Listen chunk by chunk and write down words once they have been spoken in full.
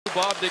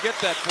Bob, to get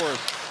that for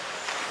us.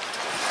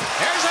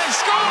 Here's a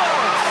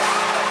score!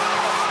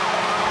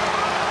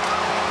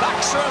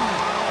 Backstrom.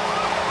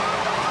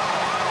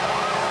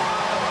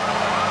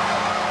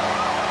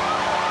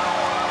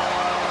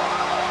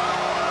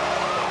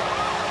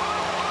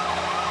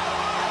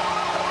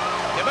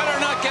 You better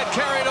not get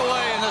carried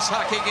away in this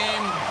hockey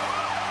game.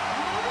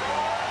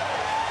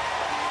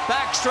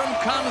 Backstrom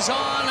comes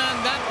on, and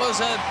that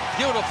was a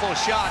beautiful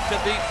shot to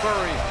beat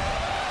Fleury.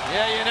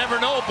 Yeah, you never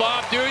know,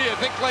 Bob, do you?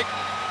 Think like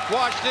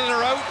Washington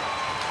are out.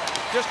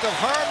 Just a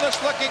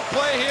harmless-looking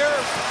play here.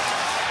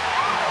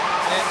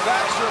 And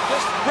Backstrom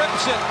just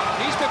rips it.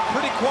 He's been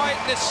pretty quiet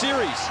in this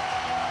series.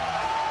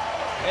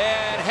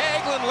 And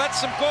Hagelin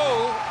lets him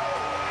go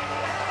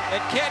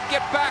and can't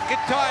get back in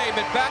time.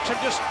 And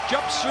Backstrom just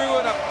jumps through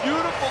in a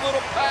beautiful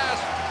little pass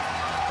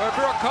for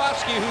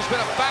Burakovsky, who's been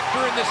a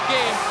factor in this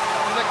game.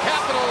 And the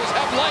Capitals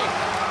have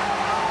life.